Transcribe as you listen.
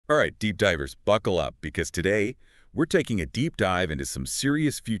All right, deep divers, buckle up, because today we're taking a deep dive into some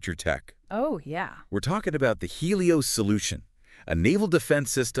serious future tech. Oh, yeah. We're talking about the Helios Solution, a naval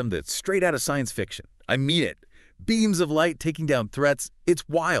defense system that's straight out of science fiction. I mean it. Beams of light taking down threats. It's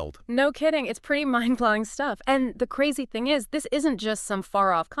wild. No kidding. It's pretty mind-blowing stuff. And the crazy thing is, this isn't just some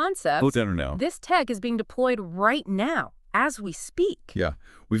far-off concept. Oh, no. This tech is being deployed right now, as we speak. Yeah,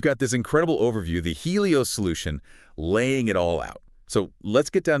 we've got this incredible overview, the Helios Solution, laying it all out. So let's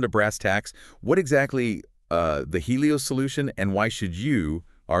get down to brass tacks. What exactly the Helios Solution, and why should you,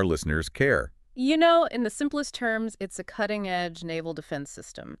 our listeners, care? You know, in the simplest terms, it's a cutting-edge naval defense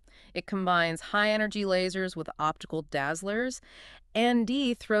system. It combines high-energy lasers with optical dazzlers, and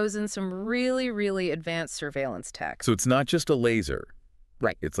throws in some really advanced surveillance tech. So it's not just a laser.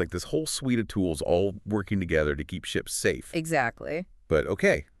 Right. It's like this whole suite of tools all working together to keep ships safe. Exactly. But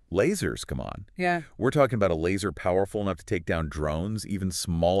okay, lasers, come on. Yeah. We're talking about a laser powerful enough to take down drones, even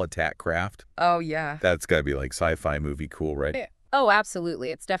small attack craft. Oh, yeah. That's got to be like sci-fi movie cool, right? Yeah. Oh,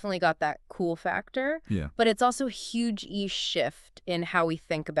 absolutely. It's definitely got that cool factor. Yeah. But it's also a huge shift in how we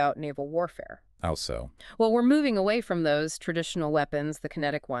think about naval warfare. How so? Well, we're moving away from those traditional weapons, the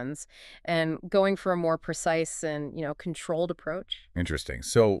kinetic ones, and going for a more precise and, controlled approach. Interesting.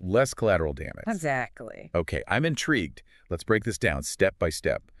 So less collateral damage. Exactly. Okay, I'm intrigued. Let's break this down step by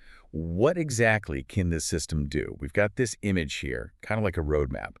step. What exactly can this system do? We've got this image here, kind of like a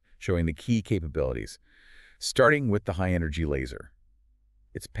roadmap, showing the key capabilities. Starting with the high-energy laser.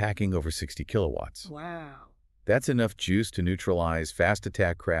 It's packing over 60 kilowatts. Wow. That's enough juice to neutralize fast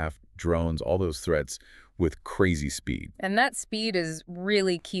attack craft, drones, all those threats with crazy speed. And that speed is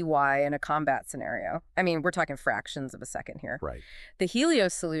really key why in a combat scenario. I mean, we're talking fractions of a second here. Right. The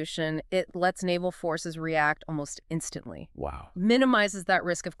Helios solution, it lets naval forces react almost instantly. Wow. Minimizes that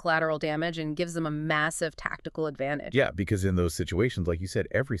risk of collateral damage and gives them a massive tactical advantage. Yeah, because in those situations, like you said,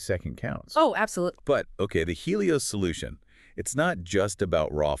 every second counts. Oh, absolutely. But, okay, the Helios solution, it's not just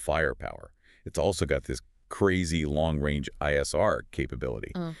about raw firepower. It's also got this crazy long-range ISR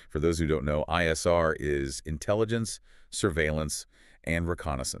capability. For those who don't know, ISR is intelligence, surveillance, and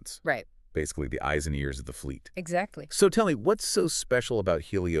reconnaissance. Right. Basically, the eyes and ears of the fleet. Exactly. So tell me, what's so special about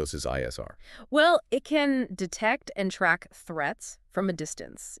Helios's ISR? Well, it can detect and track threats from a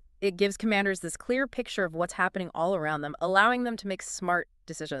distance. It gives commanders this clear picture of what's happening all around them, allowing them to make smart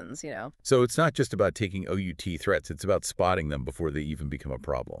decisions, So it's not just about taking OUT threats, it's about spotting them before they even become a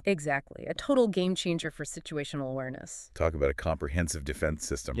problem. Exactly. A total game changer for situational awareness. Talk about a comprehensive defense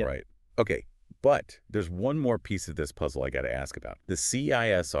system, Yep. right? Okay, but there's one more piece of this puzzle I got to ask about. The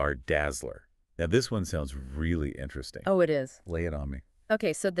CISR Dazzler. Now, this one sounds really interesting. Oh, it is. Lay it on me.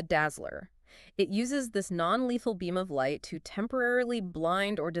 Okay, so the Dazzler. It uses this non-lethal beam of light to temporarily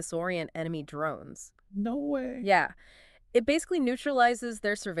blind or disorient enemy drones. No way. Yeah. It basically neutralizes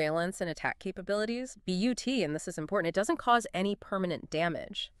their surveillance and attack capabilities. BUT, and this is important, it doesn't cause any permanent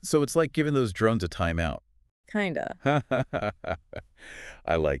damage. So it's like giving those drones a timeout. Kinda.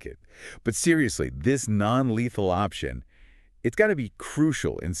 I like it. But seriously, this non-lethal option, it's got to be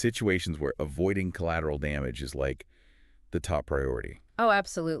crucial in situations where avoiding collateral damage is like the top priority. Oh,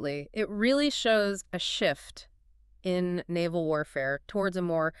 absolutely. It really shows a shift in naval warfare towards a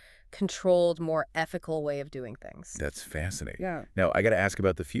more controlled, more ethical way of doing things. That's fascinating. Yeah. Now, I got to ask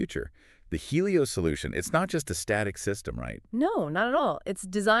about the future. The Helios solution, it's not just a static system, right? No, not at all. It's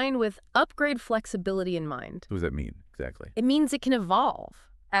designed with upgrade flexibility in mind. What does that mean exactly? It means it can evolve.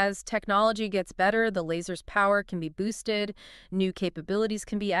 As technology gets better, the laser's power can be boosted, new capabilities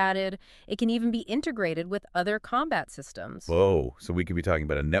can be added. It can even be integrated with other combat systems. Whoa, so we could be talking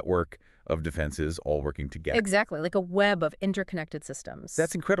about a network of defenses all working together. Exactly, like a web of interconnected systems.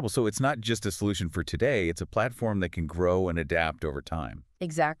 That's incredible. So it's not just a solution for today, it's a platform that can grow and adapt over time.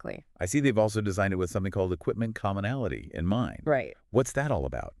 Exactly. I see they've also designed it with something called equipment commonality in mind. Right. What's that all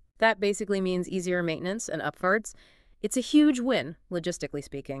about? That basically means easier maintenance and upfarts. It's a huge win, logistically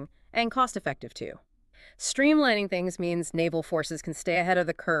speaking, and cost-effective too. Streamlining things means naval forces can stay ahead of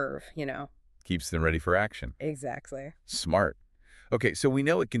the curve, Keeps them ready for action. Exactly. Smart. Okay, so we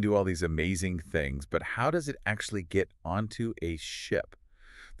know it can do all these amazing things, but how does it actually get onto a ship?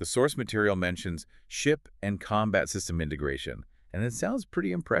 The source material mentions ship and combat system integration, and it sounds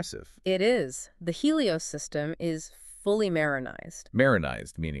pretty impressive. It is. The Helios system is fully marinized.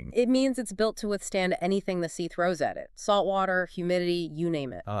 Marinized, meaning? It means it's built to withstand anything the sea throws at it. Salt water, humidity, you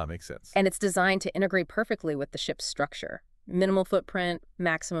name it. Ah, makes sense. And it's designed to integrate perfectly with the ship's structure. Minimal footprint,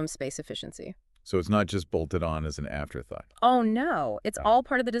 maximum space efficiency. So it's not just bolted on as an afterthought. Oh no, it's all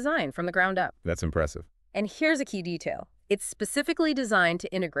part of the design from the ground up. That's impressive. And here's a key detail. It's specifically designed to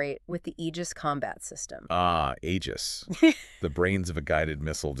integrate with the Aegis combat system. Ah, Aegis, the brains of a guided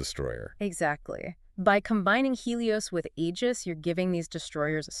missile destroyer. Exactly. By combining Helios with Aegis, you're giving these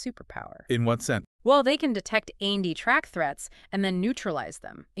destroyers a superpower. In what sense? Well, they can detect A&D track threats and then neutralize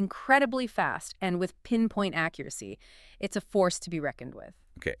them incredibly fast and with pinpoint accuracy. It's a force to be reckoned with.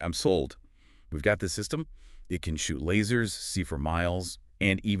 Okay, I'm sold. We've got this system. It can shoot lasers, see for miles,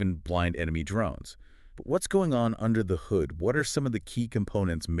 and even blind enemy drones. But what's going on under the hood? What are some of the key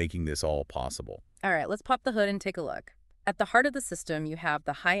components making this all possible? All right, let's pop the hood and take a look. At the heart of the system, you have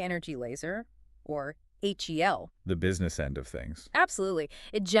the high-energy laser, or HEL. The business end of things. Absolutely.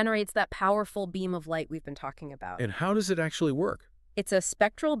 It generates that powerful beam of light we've been talking about. And how does it actually work? It's a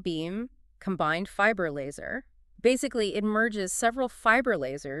spectral beam combined fiber laser. Basically, it merges several fiber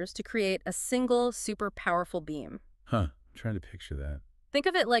lasers to create a single super powerful beam. Huh, I'm trying to picture that. Think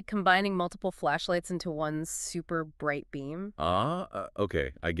of it like combining multiple flashlights into one super bright beam.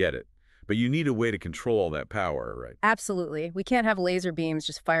 Okay, I get it. But you need a way to control all that power, right? Absolutely. We can't have laser beams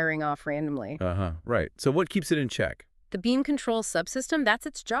just firing off randomly. Right. So what keeps it in check? The beam control subsystem, that's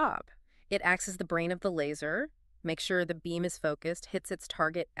its job. It acts as the brain of the laser, makes sure the beam is focused, hits its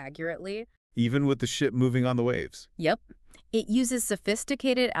target accurately. Even with the ship moving on the waves? Yep. It uses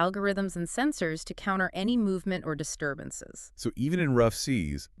sophisticated algorithms and sensors to counter any movement or disturbances. So even in rough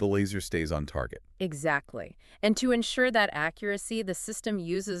seas, the laser stays on target. Exactly. And to ensure that accuracy, the system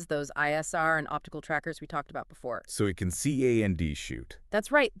uses those ISR and optical trackers we talked about before. So it can see A&D shoot.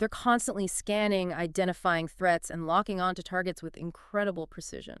 That's right. They're constantly scanning, identifying threats, and locking onto targets with incredible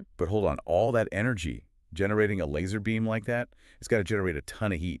precision. But hold on, all that energy, generating a laser beam like that, it's got to generate a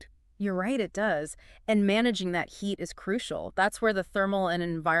ton of heat. You're right, it does. And managing that heat is crucial. That's where the thermal and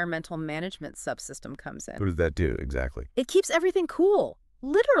environmental management subsystem comes in. What does that do exactly? It keeps everything cool.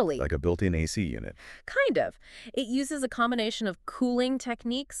 Literally. Like a built-in AC unit. Kind of. It uses a combination of cooling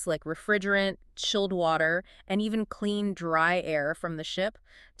techniques like refrigerant, chilled water, and even clean, dry air from the ship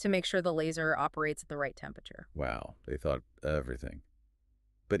to make sure the laser operates at the right temperature. Wow, they thought everything.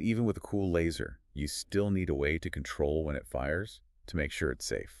 But even with a cool laser, you still need a way to control when it fires to make sure it's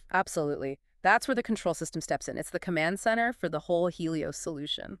safe. Absolutely. That's where the control system steps in. It's the command center for the whole Helios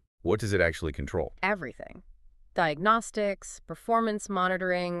solution. What does it actually control? Everything. Diagnostics, performance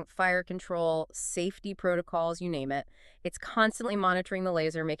monitoring, fire control, safety protocols, you name it. It's constantly monitoring the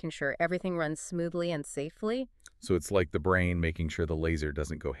laser, making sure everything runs smoothly and safely. So it's like the brain making sure the laser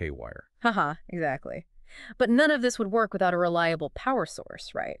doesn't go haywire. Haha, exactly. But none of this would work without a reliable power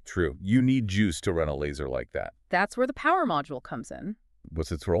source, right? True. You need juice to run a laser like that. That's where the power module comes in.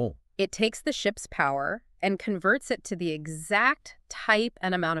 What's its role? It takes the ship's power and converts it to the exact type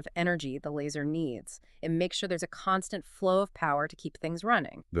and amount of energy the laser needs. It makes sure there's a constant flow of power to keep things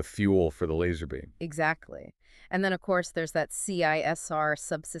running. The fuel for the laser beam. Exactly. And then, of course, there's that CISR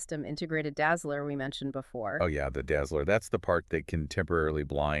subsystem integrated dazzler we mentioned before. Oh yeah, the dazzler. That's the part that can temporarily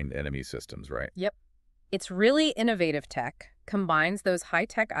blind enemy systems, right? Yep. It's really innovative tech, combines those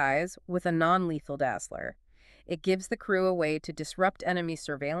high-tech eyes with a non-lethal dazzler. It gives the crew a way to disrupt enemy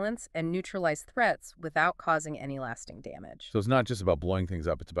surveillance and neutralize threats without causing any lasting damage. So it's not just about blowing things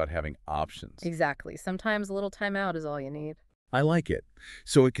up, it's about having options. Exactly. Sometimes a little timeout is all you need. I like it.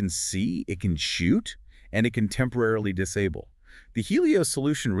 So it can see, it can shoot, and it can temporarily disable. The Helios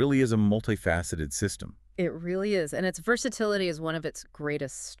solution really is a multifaceted system. It really is, and its versatility is one of its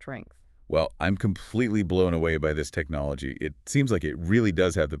greatest strengths. Well, I'm completely blown away by this technology. It seems like it really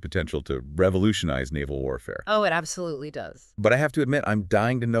does have the potential to revolutionize naval warfare. Oh, it absolutely does. But I have to admit, I'm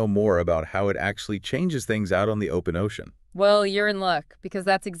dying to know more about how it actually changes things out on the open ocean. Well, you're in luck, because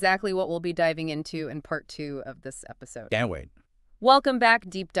that's exactly what we'll be diving into in part 2 of this episode. Can't wait. Welcome back,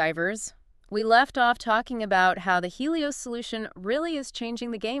 deep divers. We left off talking about how the Helios solution really is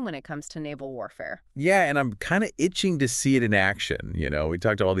changing the game when it comes to naval warfare. Yeah, and I'm kind of itching to see it in action. You know, we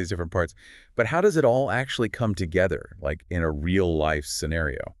talked about all these different parts, but how does it all actually come together, like in a real-life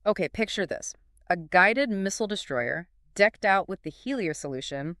scenario? Okay, picture this. A guided missile destroyer, decked out with the Helios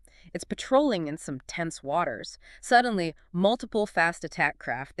solution, it's patrolling in some tense waters. Suddenly, multiple fast attack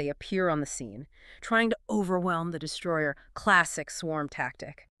craft, they appear on the scene, trying to overwhelm the destroyer. Classic swarm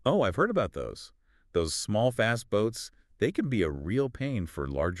tactic. Oh, I've heard about those. Those small, fast boats, they can be a real pain for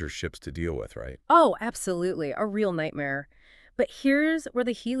larger ships to deal with, right? Oh, absolutely. A real nightmare. But here's where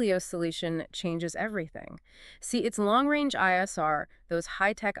the Helios solution changes everything. See, its long-range ISR, those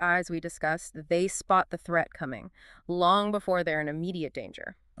high-tech eyes we discussed, they spot the threat coming long before they're in immediate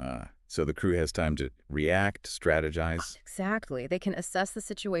danger. So the crew has time to react, strategize. Exactly. They can assess the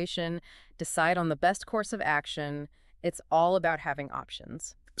situation, decide on the best course of action. It's all about having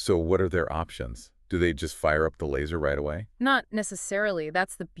options. So what are their options? Do they just fire up the laser right away? Not necessarily.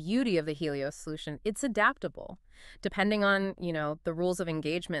 That's the beauty of the Helios solution. It's adaptable. Depending on, the rules of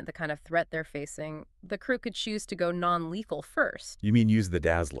engagement, the kind of threat they're facing, the crew could choose to go non-lethal first. You mean use the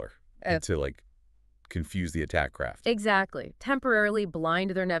dazzler Uh, to, like, confuse the attack craft? exactly. Temporarily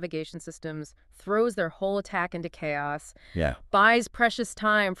blind their navigation systems, throws their whole attack into chaos, Yeah. buys precious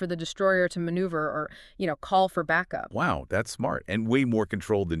time for the destroyer to maneuver or, call for backup. Wow, that's smart. And way more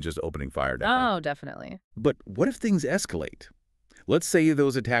controlled than just opening fire, definitely. Oh, definitely. But what if things escalate? Let's say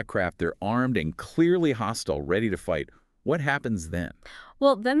those attack craft, they're armed and clearly hostile, ready to fight. What happens then?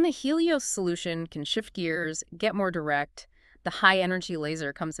 Well, then the Helios solution can shift gears, get more direct. The high-energy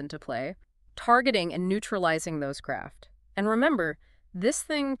laser comes into play, targeting and neutralizing those craft. And remember, this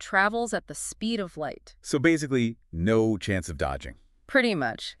thing travels at the speed of light. So basically, no chance of dodging. Pretty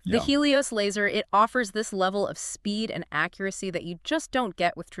much. The Yeah. Helios laser, it offers this level of speed and accuracy that you just don't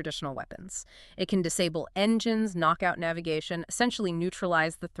get with traditional weapons. It can disable engines, knock out navigation, essentially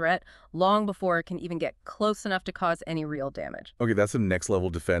neutralize the threat long before it can even get close enough to cause any real damage. Okay, that's some next-level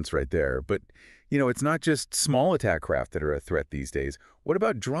defense right there. But, it's not just small attack craft that are a threat these days. What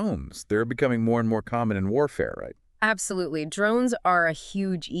about drones? They're becoming more and more common in warfare, right? Absolutely. Drones are a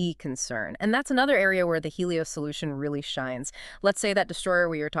huge concern. And that's another area where the Helios solution really shines. Let's say that destroyer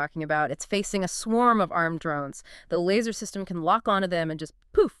we were talking about, it's facing a swarm of armed drones. The laser system can lock onto them and just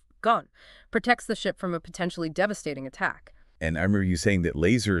poof, gone. Protects the ship from a potentially devastating attack. And I remember you saying that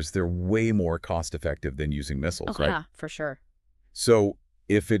lasers, they're way more cost-effective than using missiles, right? Yeah, for sure. So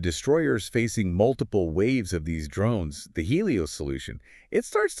if a destroyer's facing multiple waves of these drones, the Helios solution, it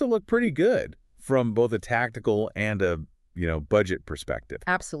starts to look pretty good from both a tactical and a, budget perspective.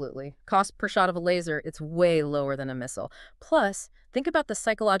 Absolutely. Cost per shot of a laser, it's way lower than a missile. Plus, think about the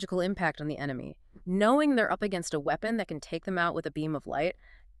psychological impact on the enemy. Knowing they're up against a weapon that can take them out with a beam of light,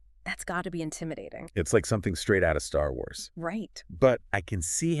 that's got to be intimidating. It's like something straight out of Star Wars. Right. But I can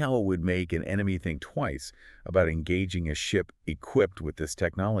see how it would make an enemy think twice about engaging a ship equipped with this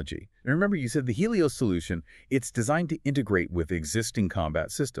technology. And remember, you said the Helios solution, it's designed to integrate with existing combat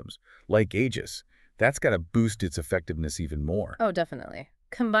systems, like Aegis. That's got to boost its effectiveness even more. Oh, definitely.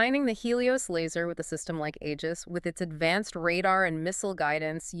 Combining the Helios laser with a system like Aegis, with its advanced radar and missile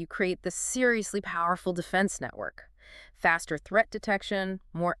guidance, you create this seriously powerful defense network. Faster threat detection,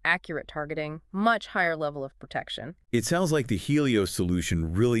 more accurate targeting, much higher level of protection. It sounds like the Helios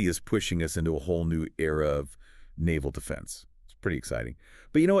solution really is pushing us into a whole new era of naval defense. It's pretty exciting.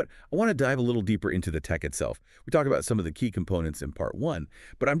 But you know what? I want to dive a little deeper into the tech itself. We talked about some of the key components in part one,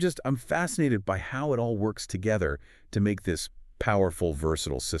 but I'm fascinated by how it all works together to make this powerful,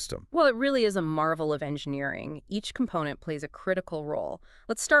 versatile system. Well, it really is a marvel of engineering. Each component plays a critical role.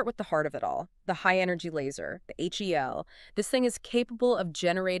 Let's start with the heart of it all, the high-energy laser, the HEL. This thing is capable of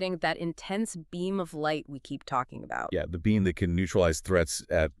generating that intense beam of light we keep talking about. Yeah, the beam that can neutralize threats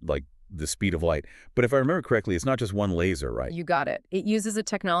at, like, the speed of light. But if I remember correctly, it's not just one laser, right? You got it. It uses a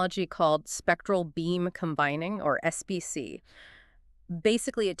technology called spectral beam combining, or SBC.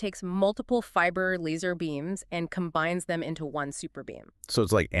 Basically, it takes multiple fiber laser beams and combines them into one super beam. So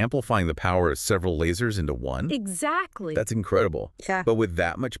it's like amplifying the power of several lasers into one? Exactly. That's incredible. Yeah. But with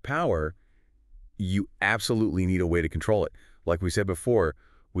that much power, you absolutely need a way to control it. Like we said before,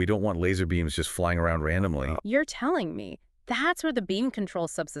 we don't want laser beams just flying around randomly. You're telling me. That's where the beam control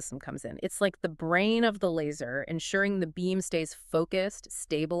subsystem comes in. It's like the brain of the laser, ensuring the beam stays focused,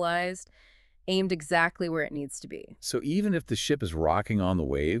 stabilized, aimed exactly where it needs to be. So even if the ship is rocking on the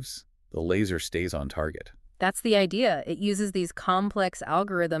waves, the laser stays on target. That's the idea. It uses these complex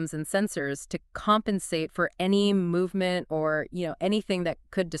algorithms and sensors to compensate for any movement or, anything that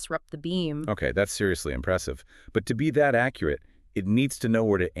could disrupt the beam. Okay, that's seriously impressive. But to be that accurate, it needs to know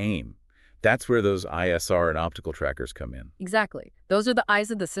where to aim. That's where those ISR and optical trackers come in. Exactly. Those are the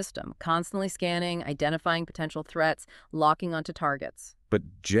eyes of the system, constantly scanning, identifying potential threats, locking onto targets. But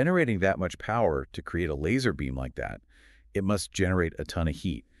generating that much power to create a laser beam like that, it must generate a ton of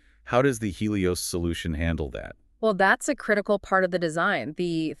heat. How does the Helios solution handle that? Well, that's a critical part of the design.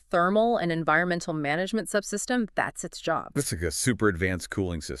 The thermal and environmental management subsystem, that's its job. It's like a super advanced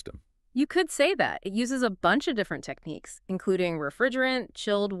cooling system. You could say that. It uses a bunch of different techniques, including refrigerant,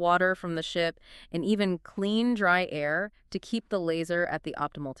 chilled water from the ship, and even clean, dry air to keep the laser at the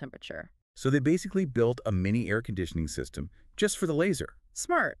optimal temperature. So they basically built a mini air conditioning system just for the laser.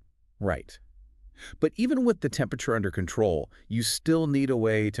 Smart. Right. But even with the temperature under control, you still need a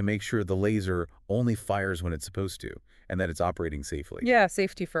way to make sure the laser only fires when it's supposed to, and that it's operating safely. Yeah,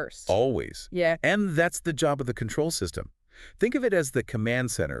 safety first. Always. Yeah. And that's the job of the control system. Think of it as the command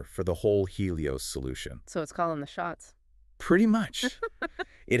center for the whole Helios solution. So it's calling the shots. Pretty much.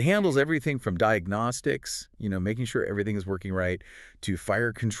 It handles everything from diagnostics, making sure everything is working right, to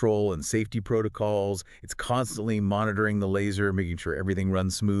fire control and safety protocols. It's constantly monitoring the laser, making sure everything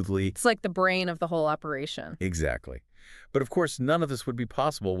runs smoothly. It's like the brain of the whole operation. Exactly. But of course, none of this would be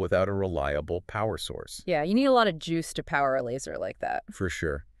possible without a reliable power source. Yeah, you need a lot of juice to power a laser like that. For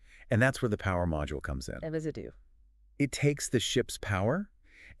sure. And that's where the power module comes in. What does it do? It takes the ship's power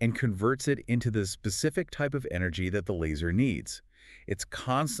and converts it into the specific type of energy that the laser needs. It's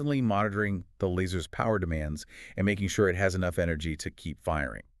constantly monitoring the laser's power demands and making sure it has enough energy to keep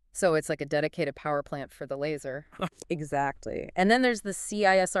firing. So it's like a dedicated power plant for the laser. Exactly. And then there's the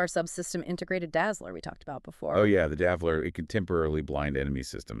CISR subsystem integrated dazzler we talked about before. Oh yeah, the Dazzler, it can temporarily blind enemy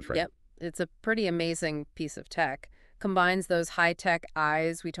systems, right? Yep. It's a pretty amazing piece of tech. Combines those high-tech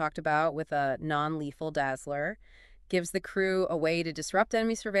eyes we talked about with a non-lethal dazzler. Gives the crew a way to disrupt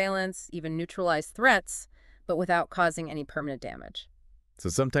enemy surveillance, even neutralize threats, but without causing any permanent damage. So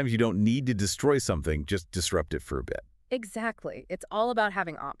sometimes you don't need to destroy something, just disrupt it for a bit. Exactly. It's all about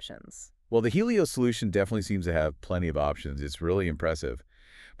having options. Well, the Helios solution definitely seems to have plenty of options. It's really impressive.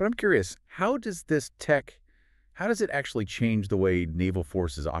 But I'm curious, how does it actually change the way naval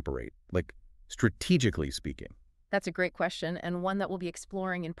forces operate? Like, strategically speaking? That's a great question, and one that we'll be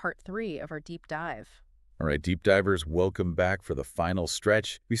exploring in part 3 of our deep dive. All right, deep divers, welcome back for the final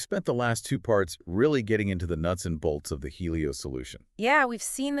stretch. We spent the last 2 parts really getting into the nuts and bolts of the Helios solution. Yeah, we've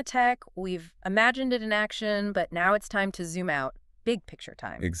seen the tech, we've imagined it in action, but now it's time to zoom out. Big picture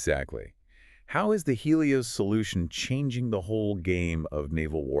time. Exactly. How is the Helios solution changing the whole game of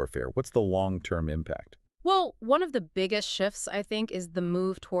naval warfare? What's the long-term impact? Well, one of the biggest shifts, I think, is the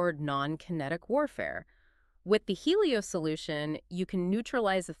move toward non-kinetic warfare. With the Helios solution, you can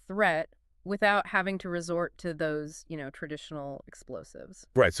neutralize a threat without having to resort to those, traditional explosives.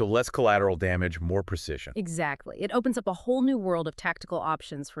 Right, so less collateral damage, more precision. Exactly. It opens up a whole new world of tactical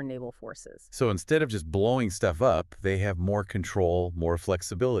options for naval forces. So instead of just blowing stuff up, they have more control, more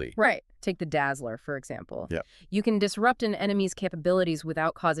flexibility. Right. Take the Dazzler, for example. Yep. You can disrupt an enemy's capabilities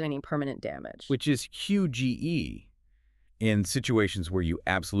without causing any permanent damage. Which is huge in situations where you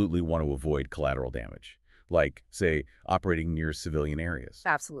absolutely want to avoid collateral damage. Like, say, operating near civilian areas.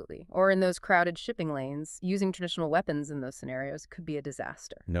 Absolutely. Or in those crowded shipping lanes, using traditional weapons in those scenarios could be a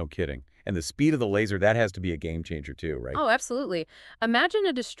disaster. No kidding. And the speed of the laser, that has to be a game changer too, right? Oh, absolutely. Imagine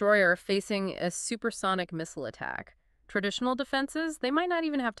a destroyer facing a supersonic missile attack. Traditional defenses, they might not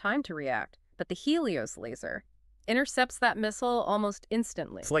even have time to react. But the Helios laser intercepts that missile almost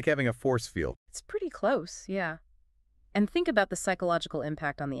instantly. It's like having a force field. It's pretty close, yeah. And think about the psychological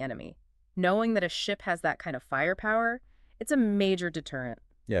impact on the enemy. Knowing that a ship has that kind of firepower, it's a major deterrent.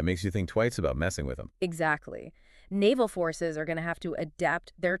 Yeah, it makes you think twice about messing with them. Exactly. Naval forces are going to have to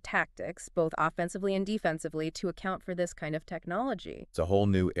adapt their tactics, both offensively and defensively, to account for this kind of technology. It's a whole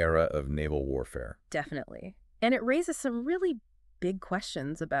new era of naval warfare. Definitely. And it raises some really big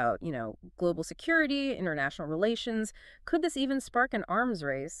questions about, global security, international relations. Could this even spark an arms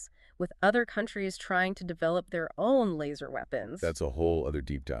race with other countries trying to develop their own laser weapons? That's a whole other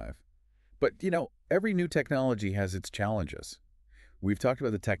deep dive. But, every new technology has its challenges. We've talked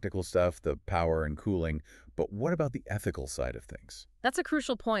about the technical stuff, the power and cooling, but what about the ethical side of things? That's a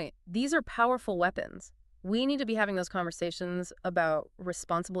crucial point. These are powerful weapons. We need to be having those conversations about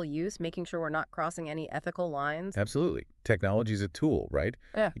responsible use, making sure we're not crossing any ethical lines. Absolutely. Technology is a tool, right?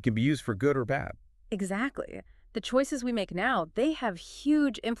 Yeah. It can be used for good or bad. Exactly. The choices we make now, they have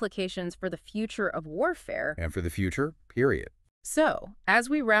huge implications for the future of warfare. And for the future, period. So, as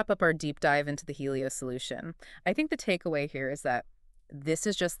we wrap up our deep dive into the Helios solution, I think the takeaway here is that this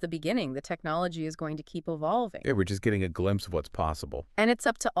is just the beginning. The technology is going to keep evolving. Yeah, we're just getting a glimpse of what's possible. And it's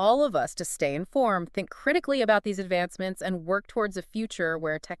up to all of us to stay informed, think critically about these advancements, and work towards a future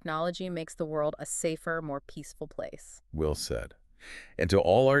where technology makes the world a safer, more peaceful place. Well said. And to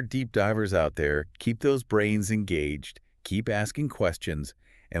all our deep divers out there, keep those brains engaged, keep asking questions,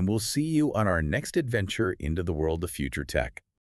 and we'll see you on our next adventure into the world of future tech.